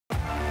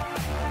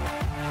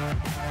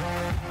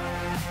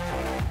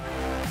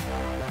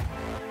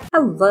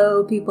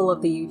Hello people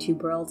of the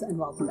YouTube world and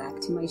welcome back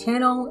to my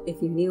channel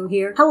if you're new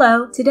here.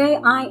 Hello, today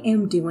I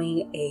am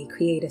doing a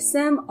create a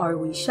sim. Are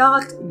we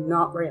shocked?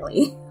 Not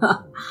really.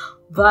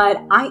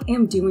 But I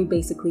am doing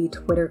basically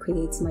Twitter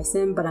creates my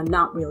sim, but I'm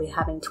not really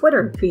having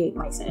Twitter create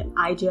my sim.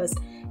 I just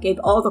gave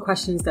all the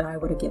questions that I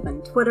would have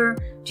given Twitter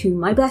to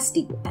my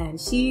bestie, and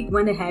she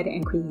went ahead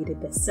and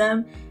created this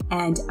sim,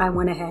 and I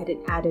went ahead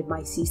and added my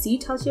CC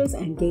touches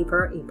and gave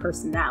her a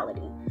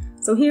personality.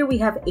 So here we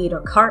have Etta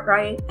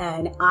Cartwright,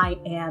 and I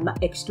am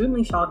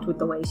extremely shocked with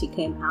the way she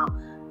came out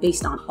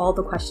based on all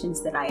the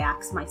questions that I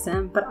asked my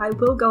sim, but I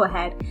will go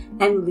ahead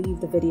and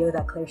leave the video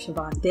that Claire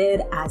Siobhan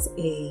did as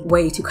a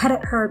way to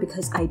credit her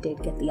because I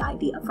did get the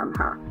idea from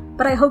her.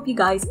 But I hope you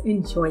guys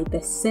enjoyed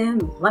this sim.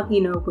 Let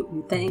me know what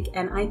you think,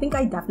 and I think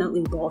I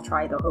definitely will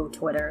try the whole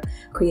Twitter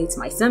creates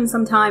my sim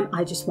sometime.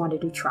 I just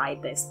wanted to try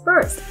this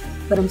first.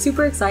 But I'm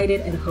super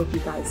excited and hope you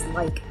guys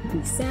like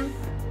the sim.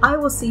 I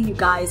will see you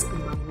guys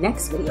in my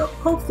next video.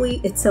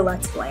 Hopefully it's a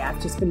Let's Play.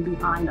 I've just been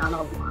behind on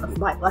a lot of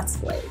my Let's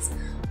Plays.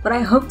 But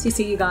I hope to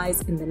see you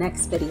guys in the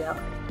next video.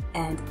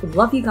 And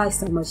love you guys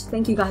so much.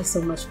 Thank you guys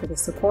so much for the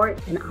support,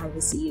 and I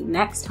will see you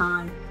next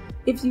time.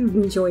 If you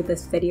enjoyed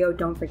this video,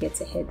 don't forget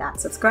to hit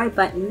that subscribe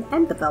button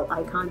and the bell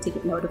icon to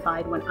get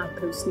notified when I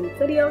post new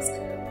videos.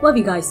 Love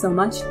you guys so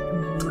much.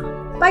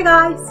 Bye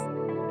guys!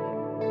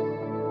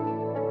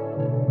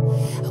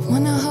 I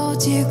wanna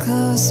hold you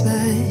close,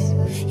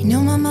 but you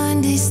know my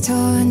mind is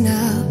torn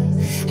up.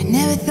 I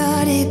never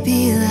thought it'd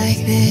be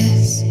like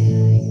this.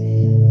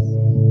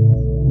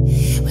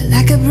 We're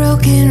like a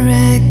broken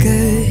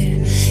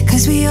record,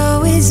 'cause we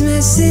always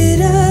mess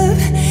it up.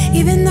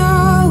 Even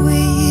though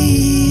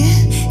we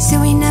say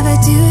we never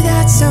do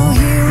that, so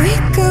here we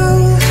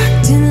go,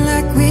 acting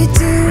like we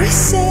do. We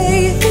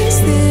say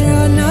things that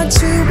are not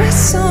true, but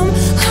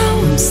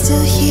somehow I'm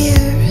still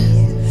here.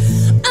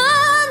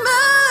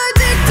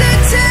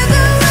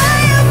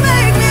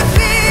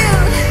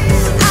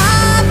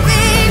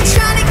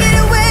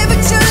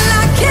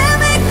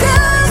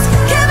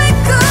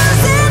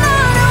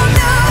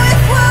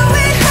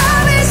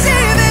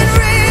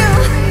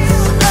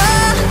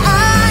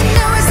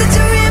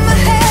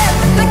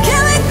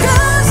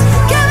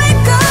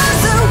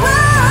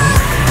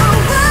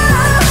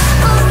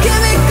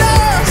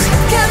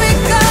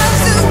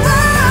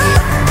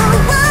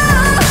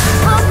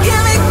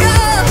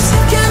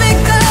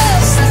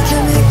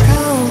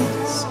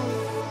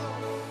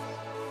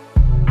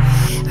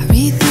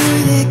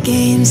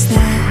 Games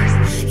that